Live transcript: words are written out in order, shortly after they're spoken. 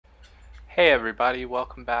Hey everybody,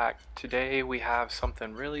 welcome back. Today we have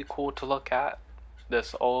something really cool to look at.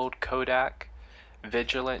 This old Kodak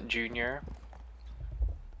Vigilant Junior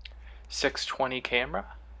 620 camera.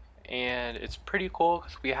 And it's pretty cool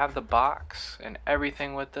because we have the box and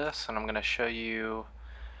everything with this, and I'm going to show you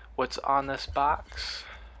what's on this box.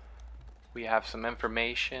 We have some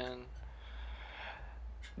information.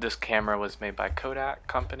 This camera was made by Kodak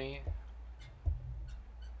company.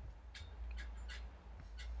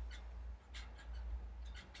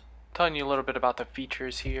 Telling you a little bit about the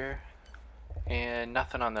features here, and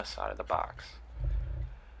nothing on this side of the box.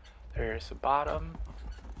 There's the bottom.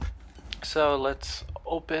 So let's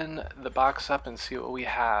open the box up and see what we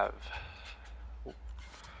have. We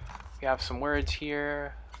have some words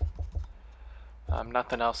here,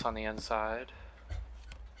 nothing else on the inside.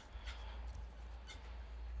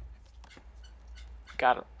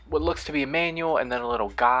 Got what looks to be a manual and then a little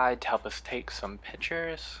guide to help us take some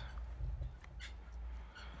pictures.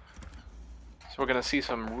 So we're going to see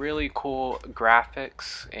some really cool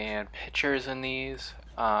graphics and pictures in these.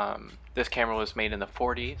 This camera was made in the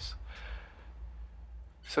 40s.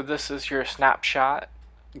 So this is your snapshot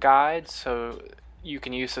guide. So you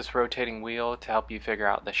can use this rotating wheel to help you figure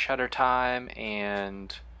out the shutter time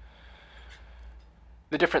and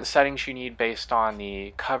the different settings you need based on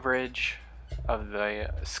the coverage of the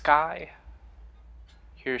sky.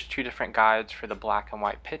 Here's two different guides for the black and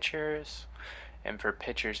white pictures and for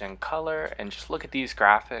pictures in color, and just look at these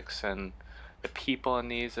graphics and the people in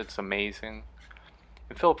these. It's amazing.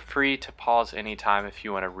 And feel free to pause anytime if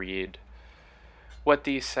you want to read what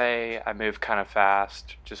these say. I move kind of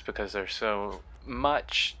fast just because there's so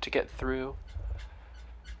much to get through.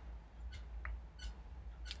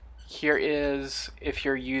 Here is if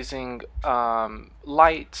you're using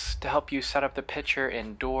lights to help you set up the picture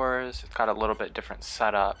indoors. It's got a little bit different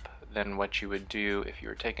setup than what you would do if you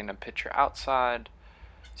were taking a picture outside.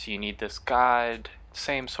 So you need this guide.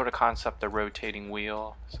 Same sort of concept, the rotating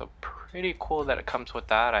wheel. So pretty cool that it comes with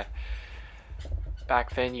that.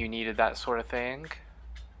 Back then you needed that sort of thing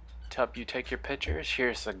to help you take your pictures.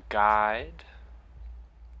 Here's the guide.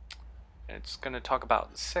 It's going to talk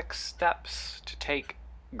about 6 steps to take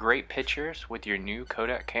great pictures with your new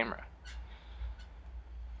Kodak camera.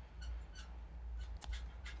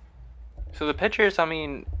 So the pictures,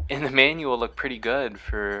 in the manual look pretty good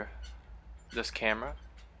for this camera.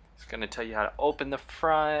 It's going to tell you how to open the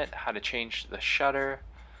front, how to change the shutter.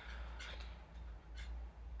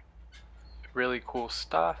 Really cool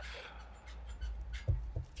stuff.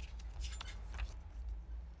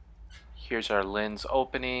 Here's our lens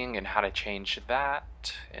opening and how to change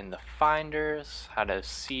that in the finders, how to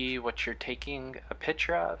see what you're taking a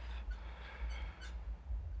picture of.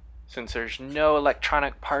 Since there's no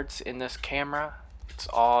electronic parts in this camera, it's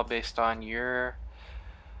all based on your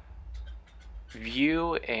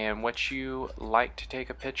view and what you like to take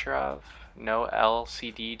a picture of. No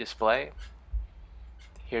LCD display.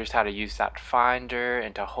 Here's how to use that finder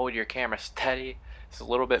and to hold your camera steady. It's a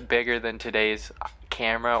little bit bigger than today's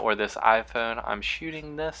camera or this iPhone I'm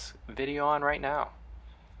shooting this video on right now.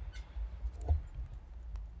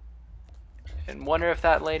 And wonder if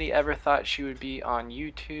that lady ever thought she would be on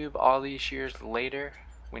YouTube all these years later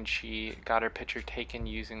when she got her picture taken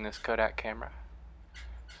using this Kodak camera.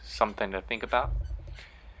 Something to think about.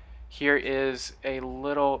 Here is a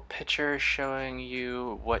little picture showing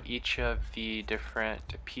you what each of the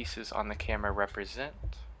different pieces on the camera represent.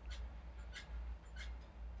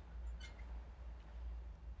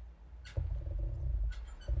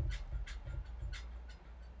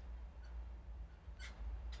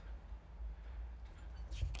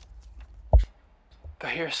 So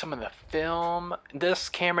here's some of the film. This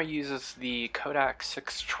camera uses the Kodak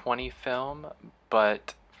 620 film,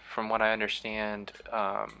 but from what I understand,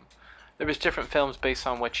 there was different films based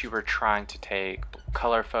on what you were trying to take.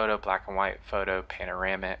 Color photo, black and white photo,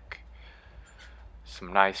 panoramic.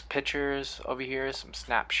 Some nice pictures over here, some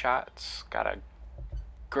snapshots. Got a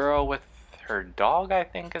girl with her dog, I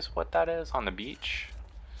think is what that is, on the beach.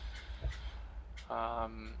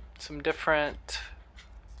 Some different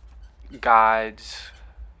guides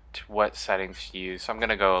to what settings to use. So I'm going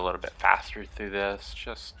to go a little bit faster through this.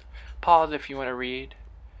 Just pause if you want to read.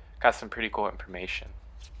 Got some pretty cool information.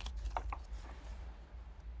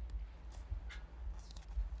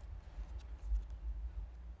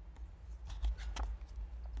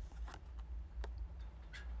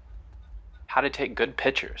 How to take good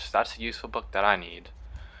pictures. That's a useful book that I need.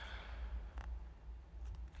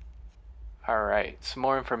 Alright, some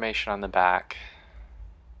more information on the back.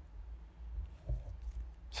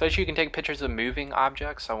 Says you can take pictures of moving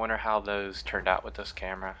objects. I wonder how those turned out with this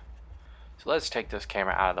camera. So let's take this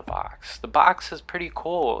camera out of the box. The box is pretty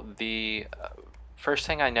cool. The first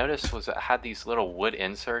thing I noticed was it had these little wood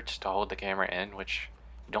inserts to hold the camera in, which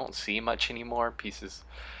you don't see much anymore.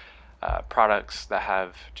 Products that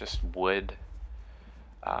have just wood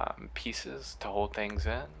pieces to hold things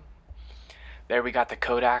in. There we got the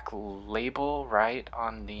Kodak label right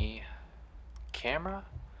on the camera,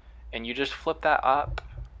 and you just flip that up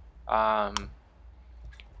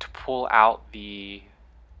to pull out the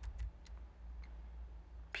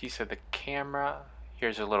piece of the camera.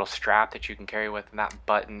 Here's a little strap that you can carry with, and that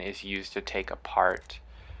button is used to take apart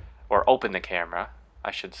or open the camera, I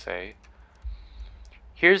should say.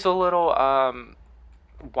 Here's a little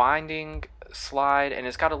winding slide, and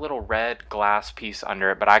it's got a little red glass piece under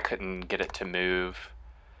it, but I couldn't get it to move.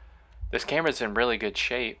 This camera's in really good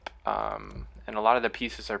shape, and a lot of the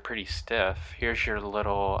pieces are pretty stiff. Here's your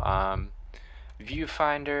little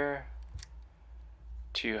viewfinder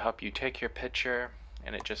to help you take your picture,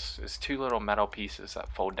 and it just is two little metal pieces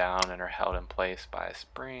that fold down and are held in place by a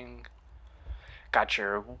spring. Got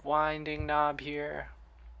your winding knob here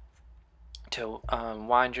to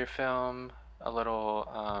wind your film, a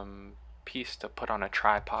little piece to put on a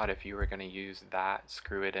tripod if you were going to use that,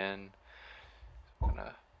 screw it in. I'm going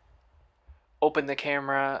to open the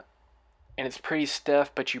camera, and it's pretty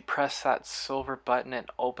stiff, but you press that silver button and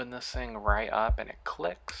open this thing right up, and it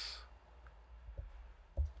clicks.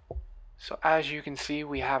 So as you can see,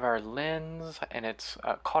 we have our lens, and it's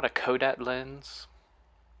called a Kodak lens.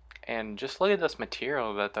 And just look at this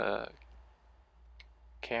material that the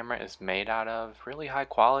camera is made out of. Really high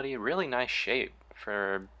quality, really nice shape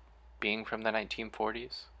for being from the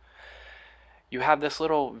 1940s. You have this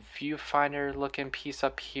little viewfinder looking piece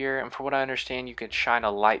up here, and for what I understand, you could shine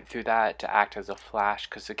a light through that to act as a flash,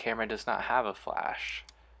 because the camera does not have a flash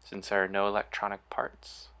since there are no electronic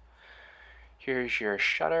parts. Here's your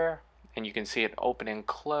shutter, and you can see it open and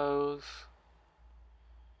close.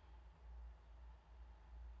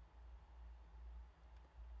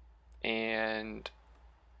 And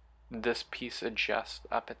this piece adjusts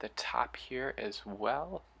up at the top here as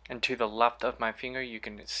well. And to the left of my finger, you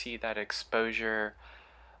can see that exposure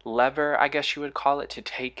lever, I guess you would call it, to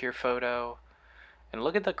take your photo. And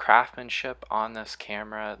look at the craftsmanship on this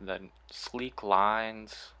camera, the sleek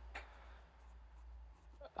lines.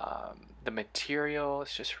 The material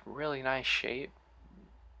is just really nice shape,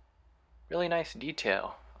 really nice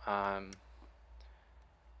detail. I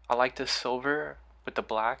like this silver with the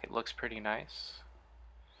black, it looks pretty nice.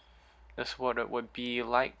 This is what it would be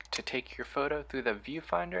like to take your photo through the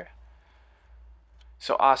viewfinder.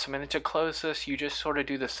 So awesome. And then to close this, you just sort of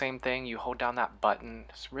do the same thing. You hold down that button.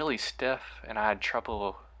 It's really stiff, and I had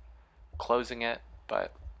trouble closing it,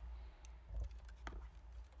 but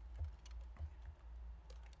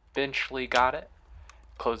eventually got it.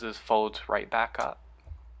 Closes, folds right back up,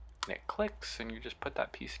 and it clicks, and you just put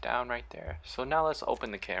that piece down right there. So now let's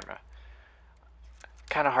open the camera.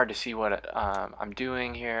 Kind of hard to see what I'm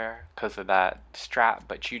doing here because of that strap,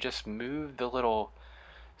 but you just move the little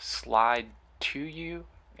slide to you,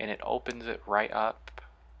 and it opens it right up.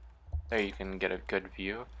 There you can get a good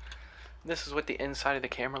view. This is what the inside of the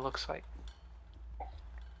camera looks like.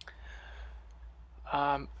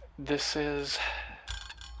 This is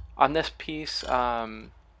on this piece.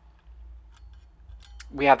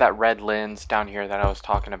 We have that red lens down here that I was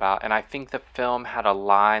talking about, and I think the film had a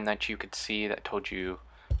line that you could see that told you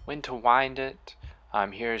when to wind it.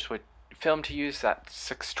 Here's what film to use, that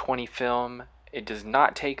 620 film. It does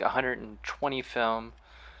not take 120 film,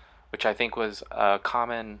 which I think was a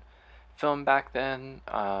common film back then.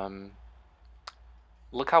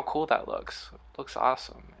 Look how cool that looks. It looks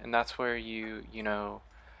awesome. And that's where you know,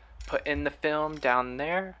 put in the film down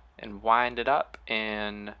there and wind it up,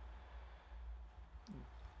 and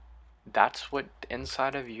that's what the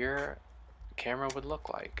inside of your camera would look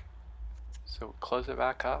like. So close it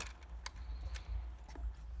back up.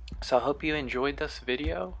 So I hope you enjoyed this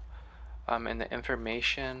video and the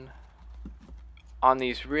information on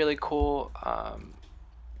these really cool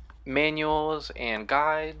manuals and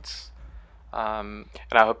guides, and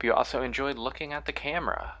I hope you also enjoyed looking at the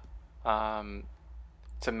camera.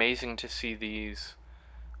 It's amazing to see these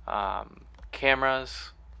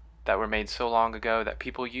cameras that were made so long ago that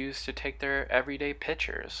people use to take their everyday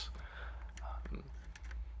pictures.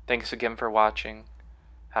 Thanks again for watching.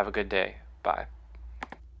 Have a good day. Bye.